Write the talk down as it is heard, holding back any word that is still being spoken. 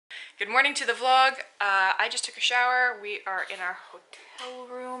Good morning to the vlog. I just took a shower. We are in our hotel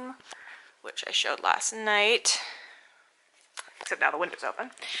room, which I showed last night, except now the window's open.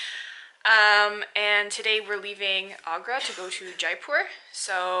 And today we're leaving Agra to go to Jaipur.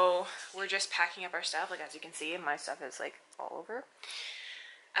 So we're just packing up our stuff. Like, as you can see, my stuff is like all over.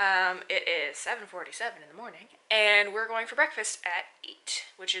 It is 7:47 in the morning, and we're going for breakfast at 8,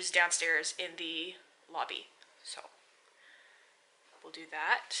 which is downstairs in the lobby. So we'll do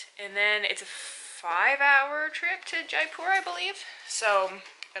that, and then it's a 5-hour trip to Jaipur, I believe. So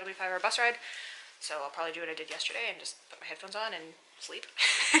it'll be a 5-hour bus ride. So I'll probably do what I did yesterday and just put my headphones on and sleep.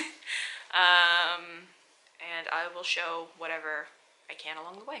 And I will show whatever I can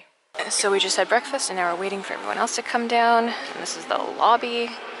along the way. So we just had breakfast, and now we're waiting for everyone else to come down. And this is the lobby.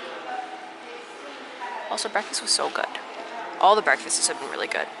 Also, breakfast was so good. All the breakfasts have been really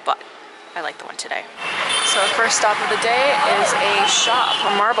good, but I like the one today. So our first stop of the day is a shop,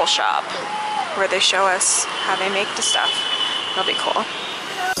 a marble shop, where they show us how they make the stuff. That'll be cool.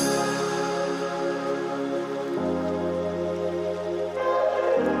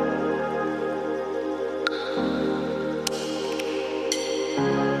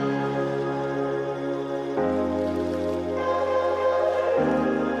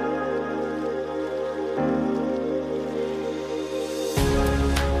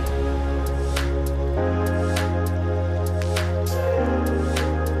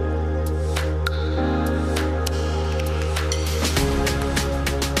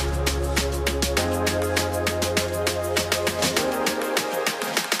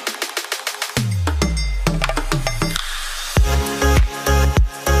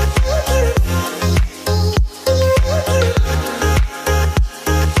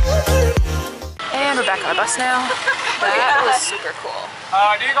 Now. That was super cool.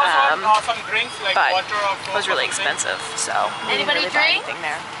 Do you also some drinks like but water or it was really expensive, so anybody really drink? Anything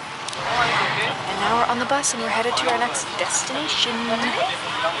there. And now we're on the bus and we're headed to our next destination.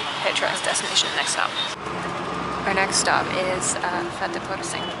 Head to our destination, next stop. Our next stop is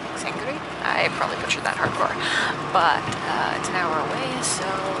Fatehpursikri. I probably butchered that hardcore, but it's an hour away, so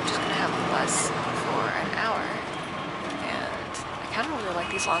we're just gonna have the bus for an hour. And I kind of really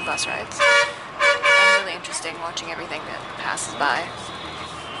like these long bus rides. Really interesting watching everything that passes by.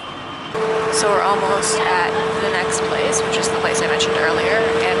 So we're almost at the next place, which is the place I mentioned earlier,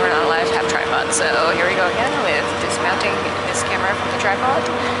 and we're not allowed to have tripods. So here we go again with dismounting this camera from the tripod,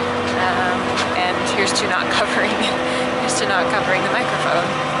 and here's to not covering the microphone.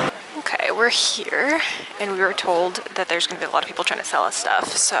 Okay, we're here, and we were told that there's going to be a lot of people trying to sell us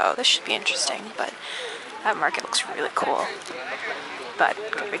stuff, so this should be interesting. But that market looks really cool. But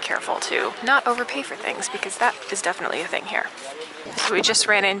gotta be careful to not overpay for things, because that is definitely a thing here. So we just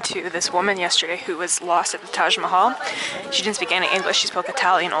ran into this woman yesterday who was lost at the Taj Mahal. She didn't speak any English, she spoke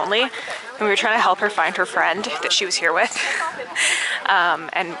Italian only. And we were trying to help her find her friend that she was here with.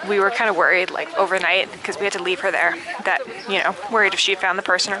 And we were kind of worried, like overnight, because we had to leave her there, that, you know, worried if she found the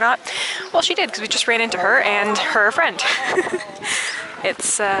person or not. Well, she did, because we just ran into her and her friend.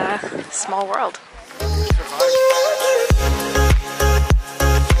 It's a small world.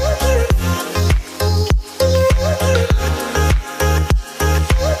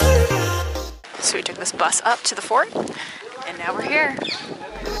 So we took this bus up to the fort, and now we're here.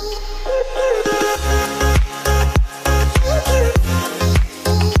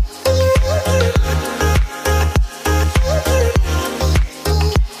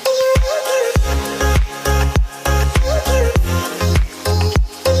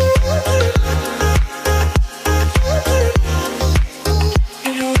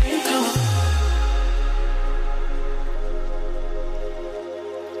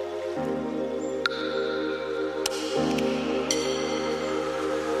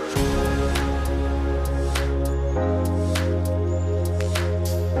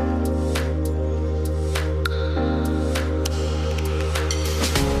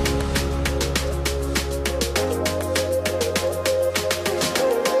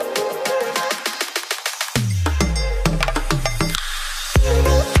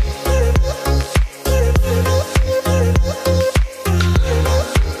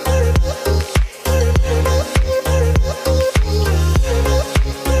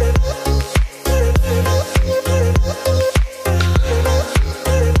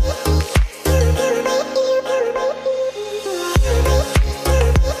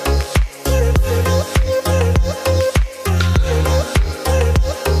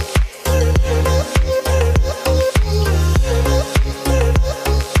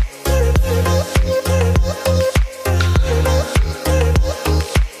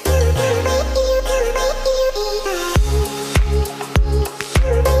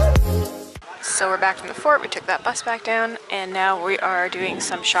 So we're back from the fort, we took that bus back down, and now we are doing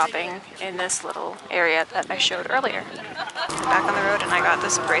some shopping in this little area that I showed earlier. Back on the road, and I got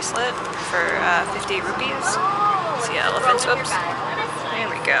this bracelet for 50 rupees. See elephants, oops. There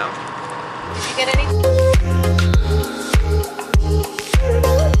we go. Did you get any?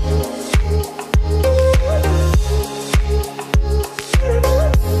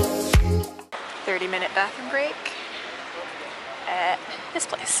 30-minute bathroom break at this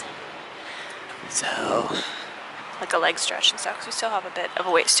place. So, like a leg stretch and stuff, because we still have a bit of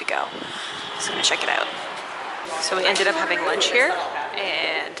a ways to go. Just gonna check it out. So we ended up having lunch here,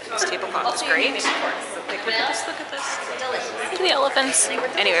 and this tablecloth is great. Like, look at this, look at this. Look at the elephants.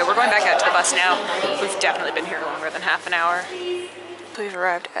 Anyway, we're going back out to the bus now. We've definitely been here longer than half an hour. So we've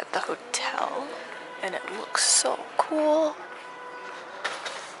arrived at the hotel, and it looks so cool.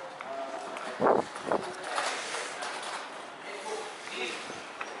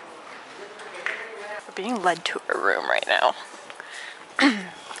 We're being led to a room right now.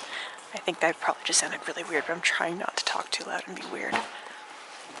 I think that probably just sounded really weird, but I'm trying not to talk too loud and be weird.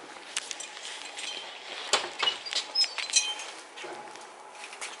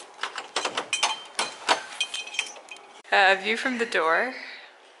 View from the door.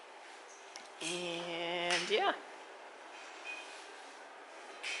 And yeah.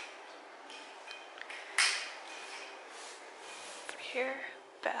 Over here,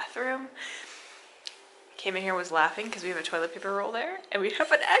 bathroom. Came in here, was laughing because we have a toilet paper roll there, and we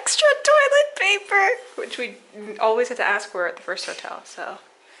have an extra toilet paper, which we always had to ask for at the first hotel. So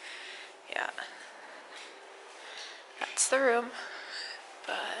yeah, that's the room.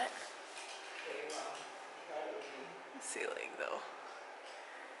 But the ceiling though.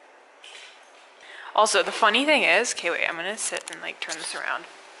 Also, the funny thing is, okay, wait, I'm gonna sit and like turn this around.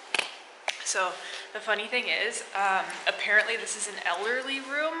 So the funny thing is, apparently this is an elderly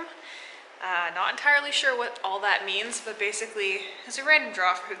room. Not entirely sure what all that means, but basically it's a random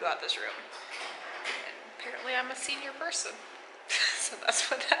draw for who got this room. And apparently I'm a senior person. So that's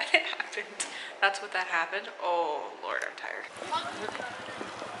what that happened. That's what that happened. Oh Lord, I'm tired.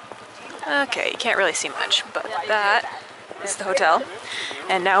 Okay, you can't really see much, but that is the hotel.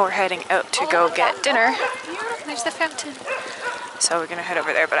 And now we're heading out to go get dinner. There's the fountain. So we're gonna head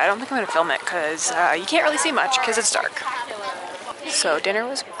over there, but I don't think I'm gonna film it because you can't really see much because it's dark. So dinner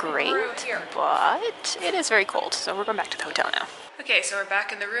was great, but it is very cold, so we're going back to the hotel now. Okay, so we're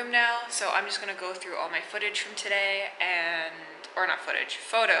back in the room now, so I'm just gonna go through all my footage from today or not footage,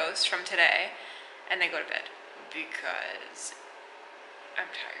 photos from today, and then go to bed, because I'm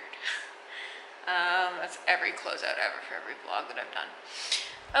tired. That's every closeout ever for every vlog that I've done.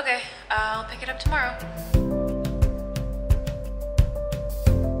 Okay, I'll pick it up tomorrow.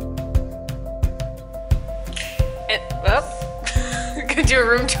 Gonna do a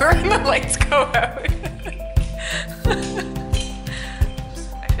room tour and the lights go out.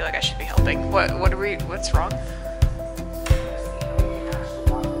 I feel like I should be helping. What's wrong?